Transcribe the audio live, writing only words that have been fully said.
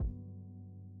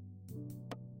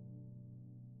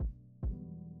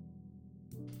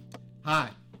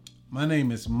Hi, my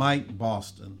name is Mike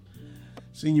Boston,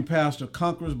 Senior Pastor of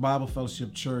Conquerors Bible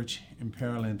Fellowship Church in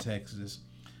Pearland, Texas.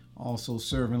 Also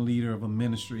servant leader of a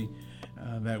ministry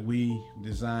that we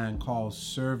designed called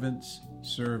Servants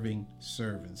Serving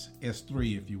Servants,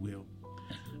 S3 if you will.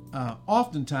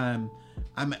 Oftentimes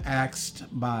I'm asked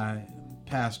by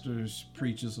pastors,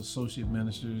 preachers, associate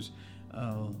ministers,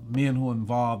 men who are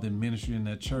involved in ministry in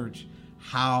their church,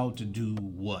 how to do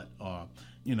what, or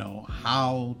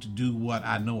how to do what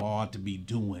I know I ought to be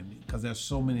doing, because there's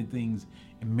so many things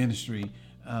in ministry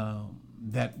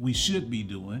that we should be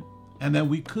doing and that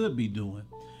we could be doing.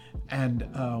 And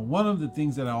one of the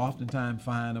things that I oftentimes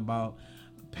find about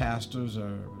pastors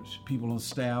or people on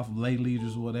staff, lay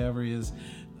leaders, whatever, is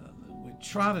we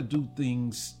try to do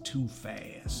things too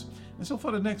fast. And so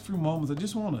for the next few moments, I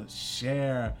just want to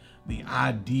share the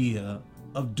idea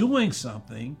of doing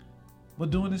something,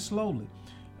 but doing it slowly.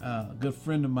 A good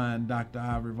friend of mine, Dr.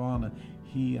 Ivory Varner,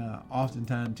 he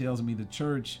oftentimes tells me the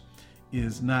church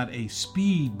is not a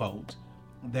speedboat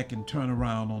that can turn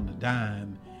around on the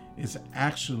dime. It's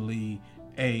actually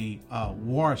a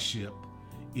warship,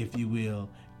 if you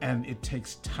will, and it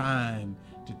takes time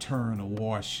to turn a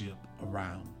warship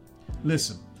around.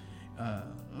 Listen,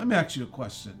 let me ask you a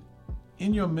question.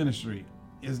 In your ministry,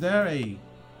 is there a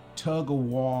tug of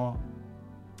war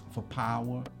for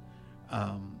power?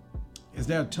 Is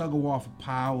there a tug of war for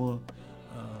power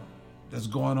that's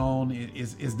going on?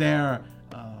 Is there,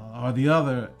 or the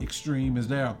other extreme, is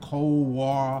there a cold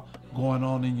war going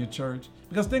on in your church?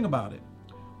 Because think about it,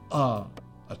 a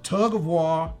tug of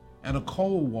war and a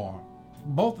cold war,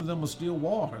 both of them are still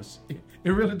wars. It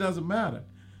really doesn't matter.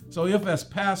 So if as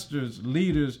pastors,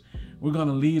 leaders, we're going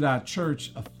to lead our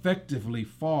church effectively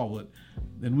forward,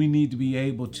 then we need to be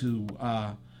able to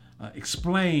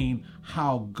explain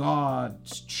how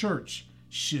God's church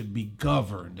should be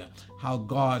governed, how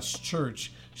God's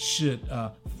church should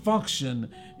function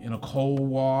in a cold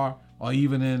war or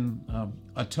even in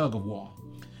a tug of war.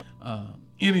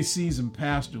 Any seasoned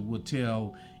pastor will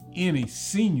tell any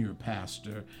senior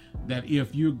pastor that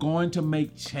if you're going to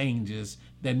make changes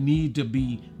that need to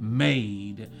be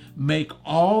made, make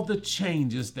all the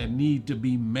changes that need to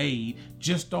be made.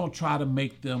 Just don't try to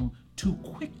make them too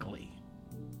quickly.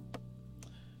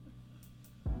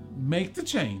 Make the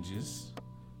changes,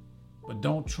 but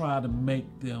don't try to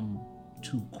make them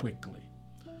too quickly.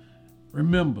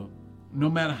 Remember, no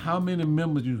matter how many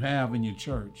members you have in your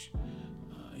church,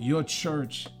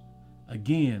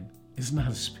 again, is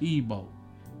not a speedboat.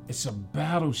 It's a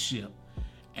battleship,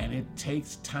 and it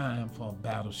takes time for a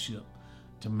battleship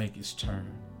to make its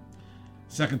turn.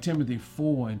 2 Timothy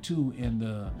 4:2 in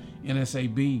the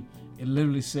NSAB, it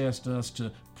literally says to us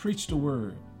to preach the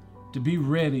word, to be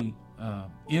ready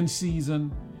in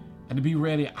season and to be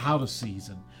ready out of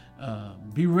season.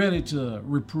 Be ready to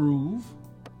reprove,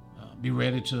 be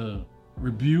ready to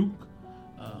rebuke,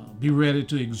 be ready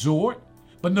to exhort.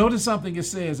 But notice something it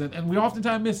says, and we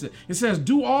oftentimes miss it. It says,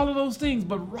 do all of those things,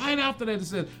 but right after that it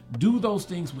says, do those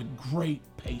things with great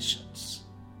patience.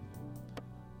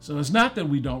 So it's not that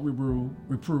we don't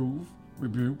reprove,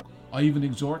 rebuke, or even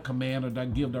exhort, command, or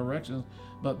give directions,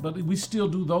 but we still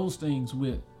do those things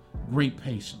with great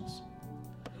patience.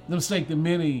 The mistake that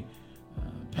many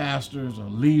pastors or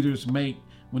leaders make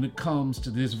when it comes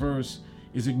to this verse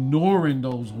is ignoring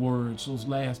those words, those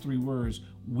last three words,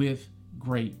 with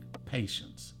great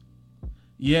patience.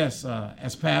 Yes,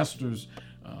 as pastors,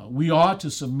 we are to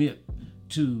submit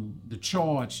to the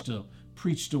charge to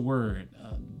preach the word.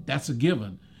 That's a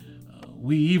given.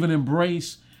 We even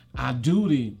embrace our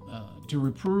duty to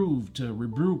reprove, to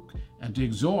rebuke, and to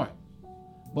exhort.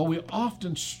 But we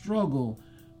often struggle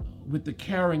with the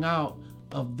carrying out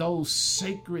of those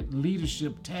sacred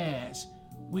leadership tasks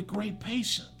with great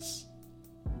patience.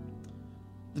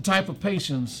 The type of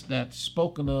patience that's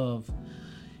spoken of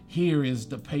here is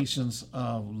the patience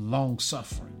of long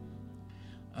suffering.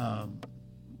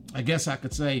 I guess I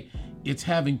could say it's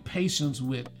having patience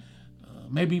with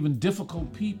maybe even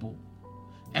difficult people,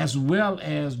 as well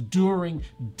as during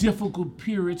difficult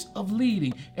periods of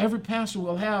leading. Every pastor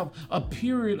will have a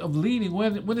period of leading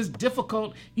when it's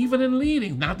difficult, even in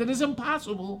leading. Not that it's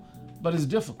impossible, but it's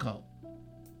difficult.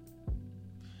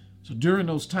 So during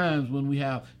those times when we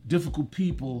have difficult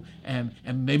people and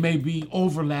they may be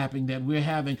overlapping, that we're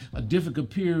having a difficult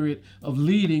period of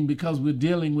leading because we're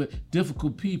dealing with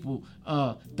difficult people,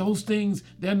 those things,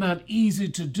 they're not easy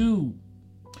to do.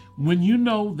 When you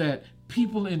know that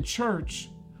people in church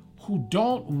who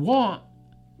don't want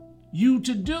you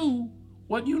to do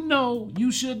what you know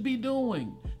you should be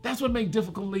doing, that's what makes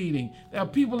difficult leading. There are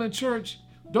people in church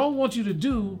don't want you to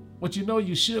do what you know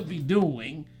you should be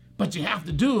doing, But you have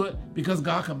to do it because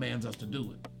God commands us to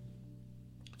do it.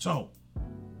 So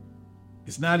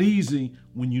it's not easy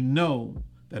when you know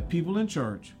that people in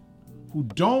church who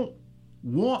don't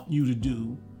want you to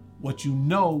do what you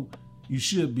know you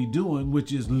should be doing,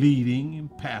 which is leading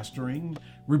and pastoring,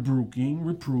 rebuking,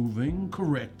 reproving,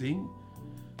 correcting,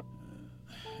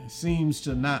 seems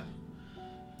to not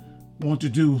want to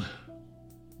do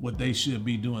what they should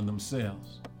be doing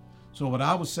themselves. So what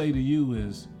I would say to you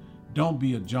is, don't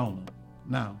be a Jonah.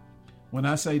 Now, when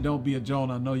I say don't be a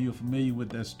Jonah, I know you're familiar with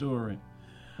that story.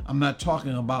 I'm not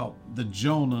talking about the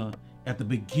Jonah at the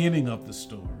beginning of the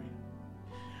story.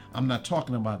 I'm not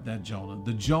talking about that Jonah.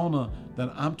 The Jonah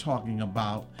that I'm talking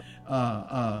about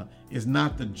is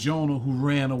not the Jonah who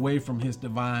ran away from his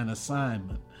divine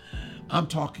assignment. I'm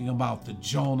talking about the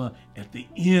Jonah at the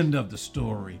end of the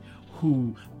story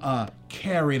who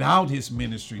carried out his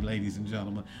ministry, ladies and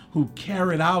gentlemen, who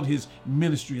carried out his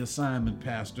ministry assignment,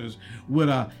 pastors, with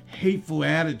a hateful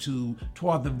attitude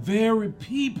toward the very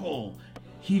people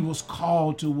he was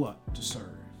called to what? To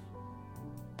serve.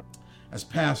 As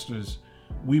pastors,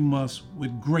 we must,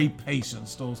 with great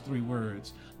patience, those three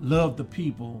words, love the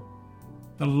people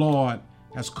the Lord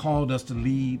has called us to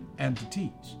lead and to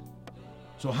teach.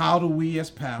 So how do we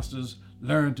as pastors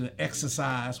learn to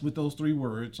exercise with those three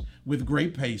words, with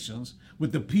great patience,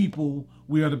 with the people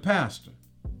we are to pastor?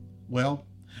 Well,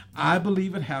 I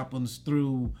believe it happens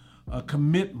through a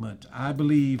commitment. I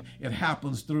believe it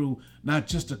happens through not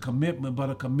just a commitment, but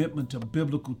a commitment to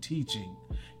biblical teaching.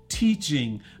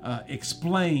 Teaching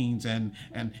explains and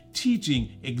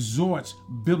teaching exhorts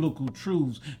biblical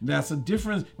truths. That's a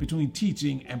difference between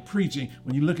teaching and preaching.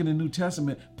 When you look in the New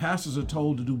Testament, pastors are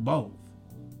told to do both.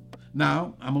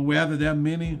 Now, I'm aware that there are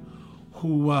many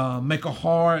who make a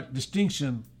hard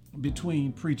distinction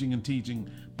between preaching and teaching,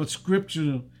 but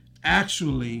Scripture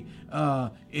actually,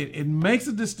 it makes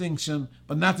a distinction,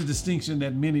 but not the distinction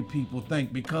that many people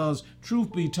think, because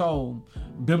truth be told,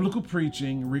 biblical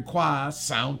preaching requires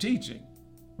sound teaching.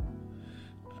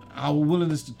 Our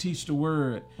willingness to teach the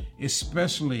word,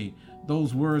 especially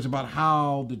those words about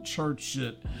how the church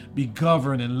should be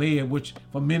governed and led, which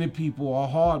for many people are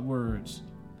hard words.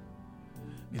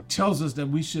 It tells us that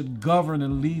we should govern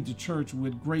and lead the church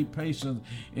with great patience.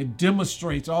 It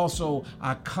demonstrates also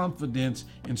our confidence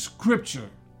in Scripture.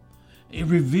 It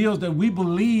reveals that we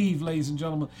believe, ladies and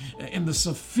gentlemen, in the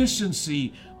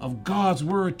sufficiency of God's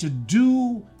word to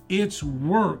do its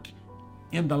work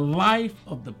in the life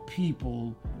of the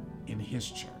people in his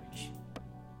church.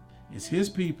 It's his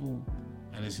people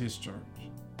and it's his church.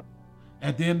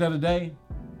 At the end of the day,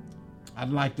 I'd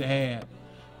like to add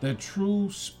that true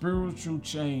spiritual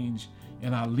change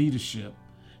in our leadership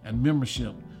and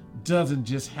membership doesn't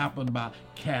just happen by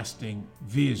casting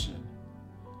vision.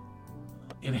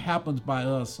 It happens by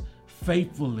us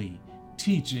faithfully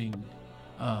teaching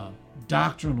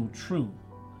doctrinal truth.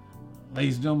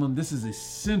 Ladies and gentlemen, this is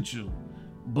essential,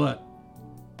 but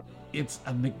it's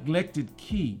a neglected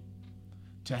key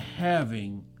to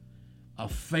having a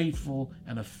faithful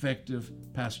and effective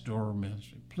pastoral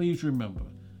ministry. Please remember,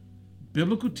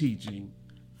 biblical teaching,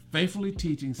 faithfully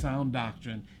teaching sound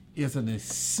doctrine, is an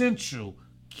essential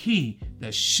key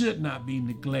that should not be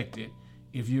neglected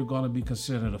if you're going to be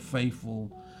considered a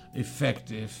faithful,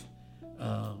 effective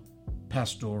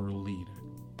pastoral leader.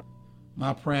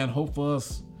 My prayer and hope for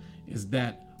us is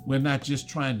that we're not just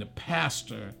trying to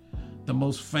pastor the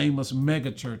most famous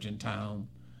megachurch in town,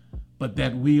 but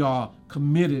that we are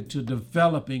committed to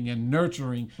developing and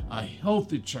nurturing a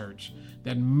healthy church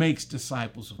that makes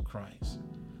disciples of Christ.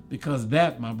 Because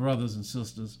that, my brothers and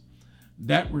sisters,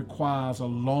 that requires a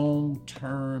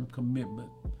long-term commitment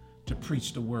to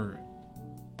preach the word.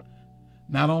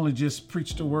 Not only just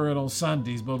preach the word on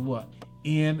Sundays, but what?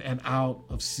 In and out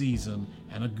of season.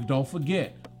 And don't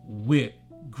forget, with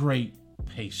great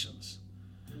patience.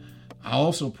 I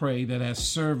also pray that as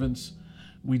servants,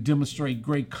 we demonstrate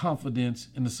great confidence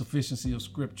in the sufficiency of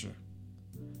Scripture.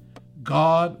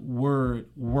 God's word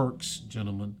works,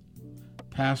 gentlemen.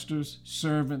 Pastors,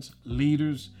 servants,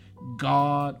 leaders,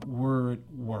 God's word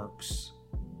works.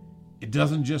 It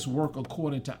doesn't just work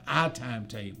according to our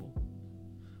timetable.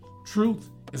 Truth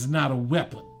is not a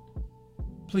weapon.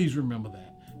 Please remember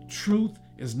that. Truth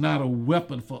is not a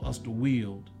weapon for us to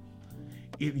wield.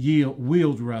 It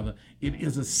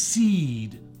is a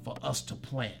seed for us to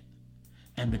plant.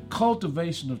 And the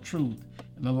cultivation of truth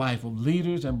in the life of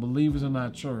leaders and believers in our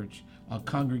church, our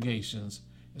congregations,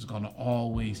 is going to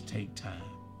always take time.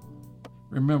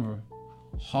 Remember,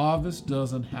 harvest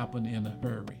doesn't happen in a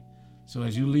hurry. So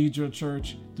as you lead your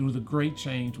church through the great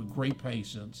change with great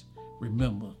patience,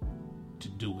 remember to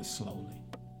do it slowly.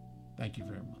 Thank you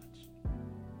very much.